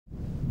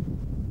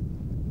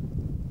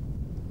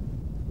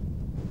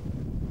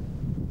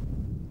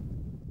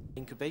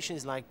Incubation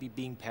is like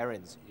being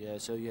parents. Yeah,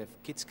 so you have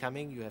kids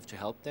coming, you have to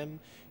help them,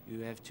 you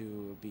have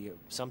to be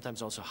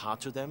sometimes also hard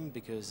to them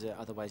because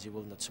otherwise you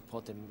will not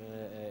support them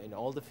in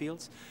all the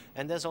fields.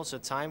 And there's also a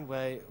time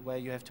where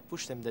you have to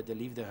push them that they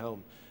leave their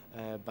home.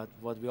 But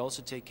what we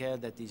also take care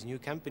that these new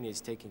companies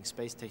taking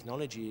space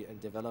technology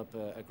and develop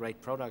a great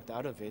product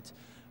out of it,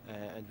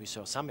 and we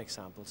saw some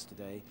examples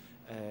today,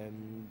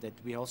 that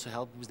we also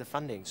help with the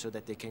funding so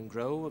that they can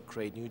grow,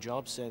 create new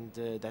jobs, and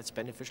that's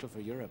beneficial for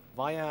Europe.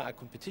 Via a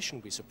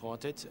competition we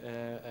supported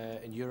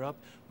in Europe,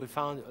 we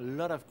found a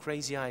lot of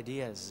crazy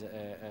ideas,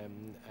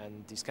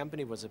 and this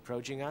company was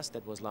approaching us,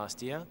 that was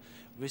last year,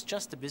 with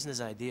just a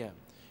business idea.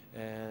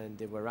 And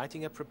they were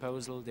writing a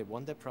proposal, they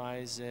won the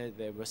prize,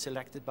 they were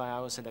selected by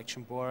our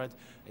selection board,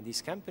 and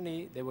this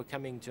company, they were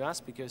coming to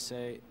us because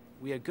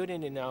we are good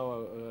in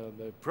our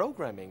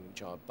programming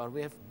job, but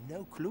we have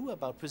no clue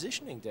about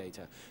positioning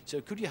data.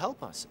 So could you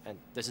help us? And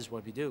this is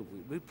what we do.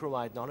 We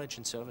provide knowledge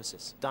and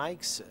services.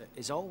 Dikes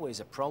is always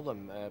a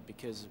problem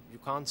because you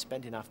can't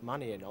spend enough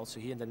money, and also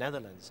here in the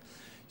Netherlands.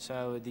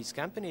 So this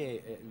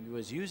company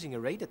was using a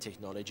radar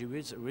technology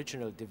which was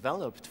originally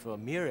developed for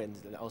Mir and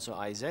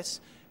also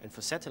ISS and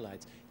for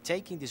satellites.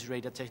 Taking this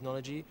radar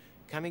technology,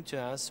 coming to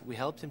us, we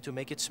helped them to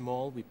make it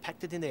small, we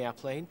packed it in the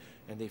airplane,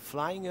 and they're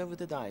flying over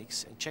the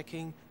dikes and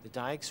checking the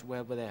dikes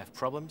where they have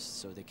problems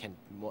so they can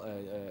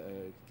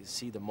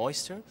see the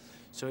moisture.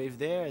 So if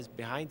there is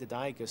behind the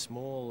dike a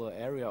small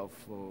area of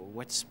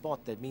wet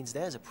spot, that means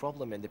there's a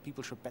problem and the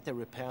people should better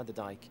repair the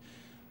dike.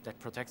 That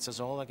protects us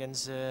all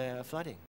against flooding.